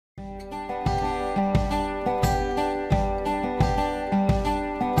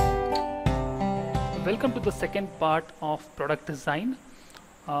Welcome to the second part of product design.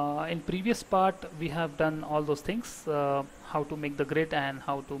 In previous part we have done all those things, how to make the grid and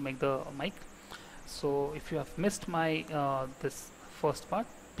how to make the mic. So if you have missed my this first part,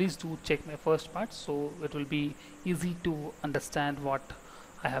 please do check my first part, so it will be easy to understand what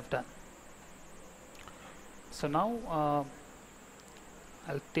I have done. So now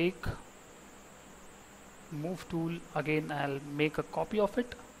I'll take move tool again. I'll make a copy of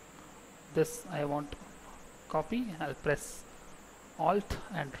it. This I want copy. I'll press Alt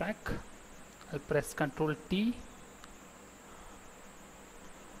and drag. I'll press Ctrl T.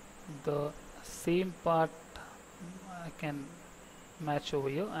 The same part I can match over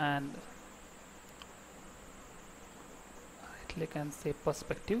here and right click and say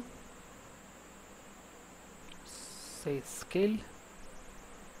perspective, say scale,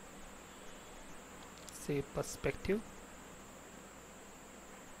 say perspective,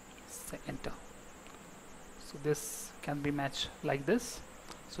 say enter. So this can be matched like this,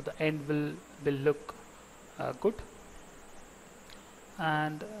 so the end will look good.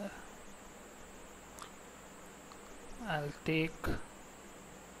 And I'll take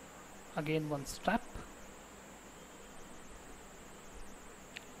again one strap,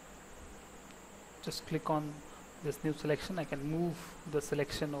 just click on this new selection. I can move the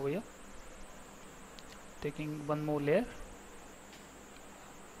selection over here, taking one more layer,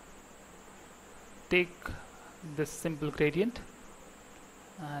 take this simple gradient,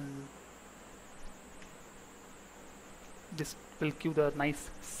 and this will give the nice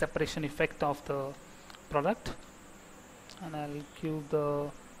separation effect of the product. And I'll give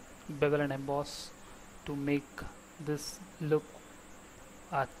the bevel and emboss to make this look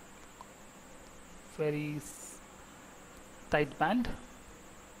a very tight band.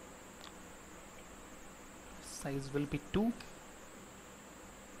 Size will be 2,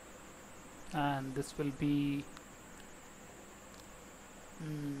 and this will be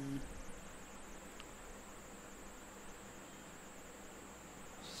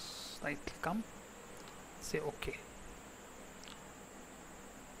slightly come, say OK.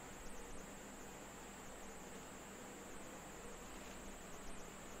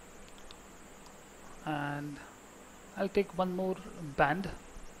 And I'll take one more band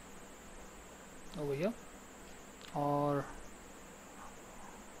over here, or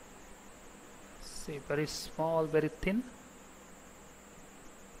say very small, very thin.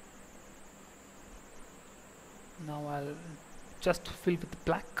 Now I'll just fill with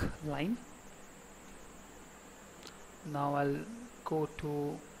black line. Now I'll go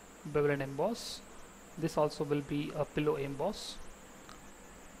to bevel and emboss. This also will be a pillow emboss.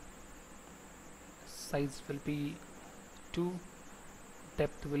 Size will be 2,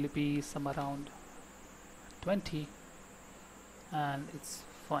 depth will be some around 20, and it's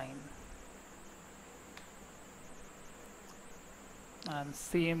fine. And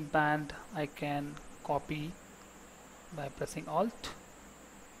same band I can copy by pressing Alt.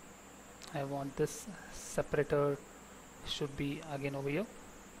 I want this separator should be again over here.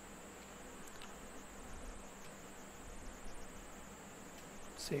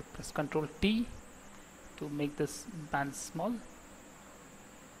 Say press Ctrl T to make this band small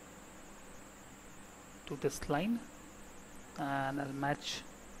to this line, and I'll match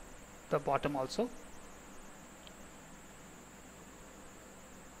the bottom also.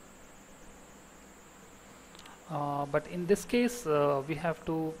 But in this case we have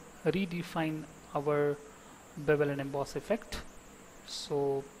to redefine our bevel and emboss effect.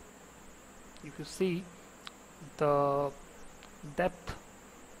 So if you see, the depth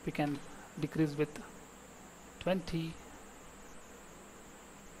we can decrease with 20,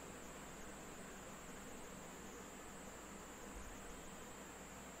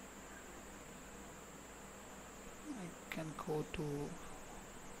 I can go to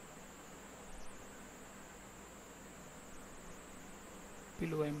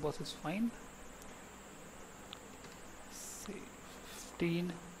below emboss is fine, say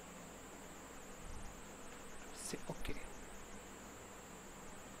 15, say OK.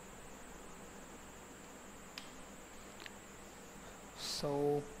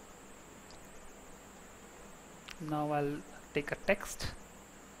 So now I'll take a text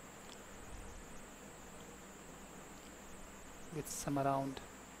with some around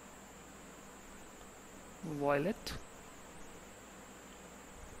violet,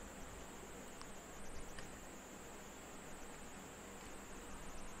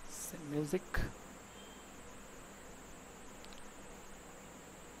 say music,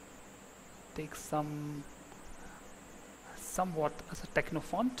 take somewhat as a techno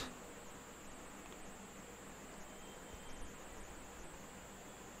font,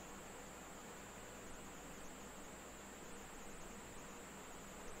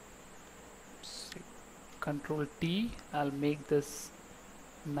 Control T, I'll make this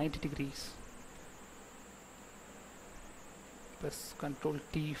 90 degrees. Press Control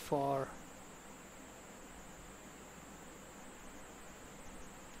T for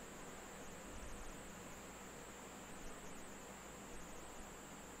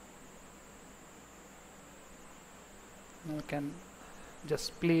now I can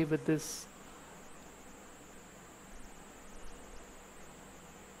just play with this.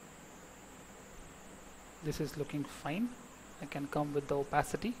 This is looking fine. I can come with the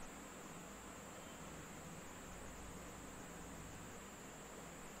opacity.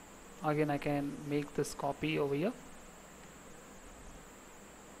 Again, I can make this copy over here.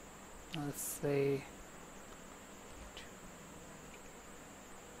 Let's say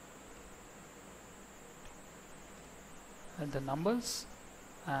and the numbers,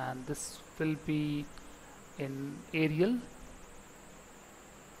 and this will be in Arial.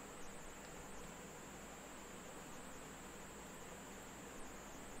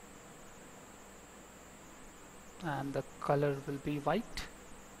 And the color will be white.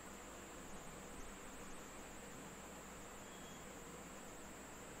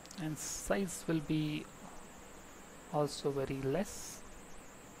 And size will be also very less.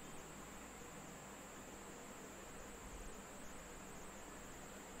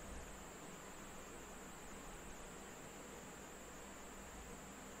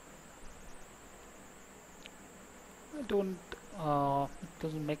 I don't it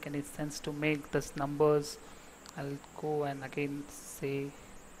doesn't make any sense to make this numbers. I'll go and again say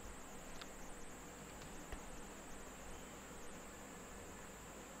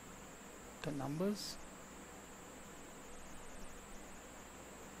the numbers.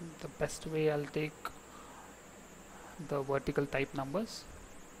 The best way, I'll take the vertical type numbers.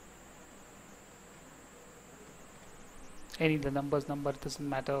 Any the numbers number, doesn't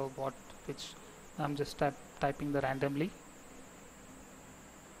matter what, which. I'm just typing the randomly.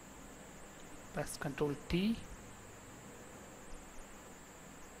 Press Control T.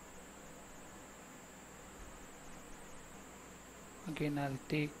 Again, I'll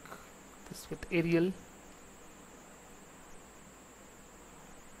take this with Arial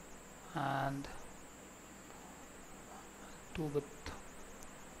and do with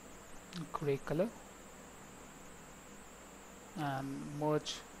gray color and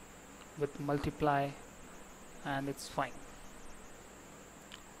merge with multiply, and it's fine.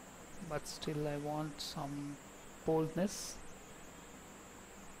 But still I want some boldness.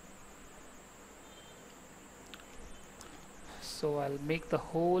 So I'll make the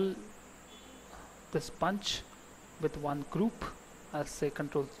whole this bunch with one group. I'll say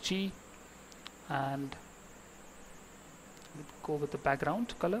Control G and go with the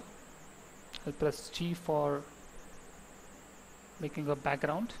background color. I'll press G for making a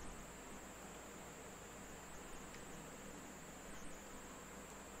background.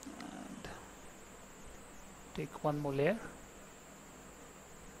 And take one more layer.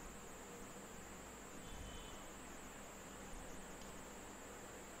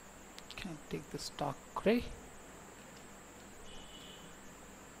 Can take this dark gray.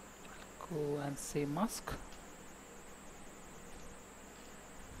 Go and say mask.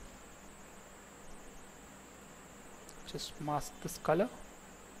 Just mask this color.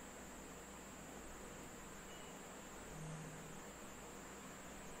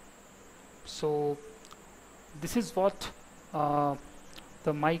 So this is what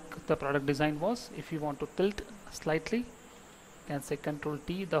the mic, the product design was. If you want to tilt slightly, you can say Control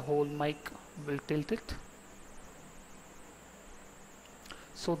T, the whole mic will tilt it.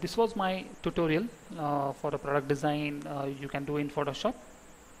 So this was my tutorial for a product design you can do in Photoshop.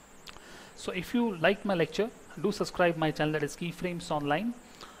 So if you like my lecture, do subscribe my channel, that is Keyframes Online.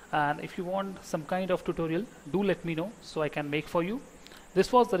 And if you want some kind of tutorial, do let me know so I can make for you.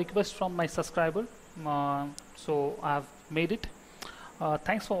 This was the request from my subscriber, so I have made it.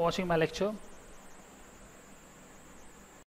 Thanks for watching my lecture.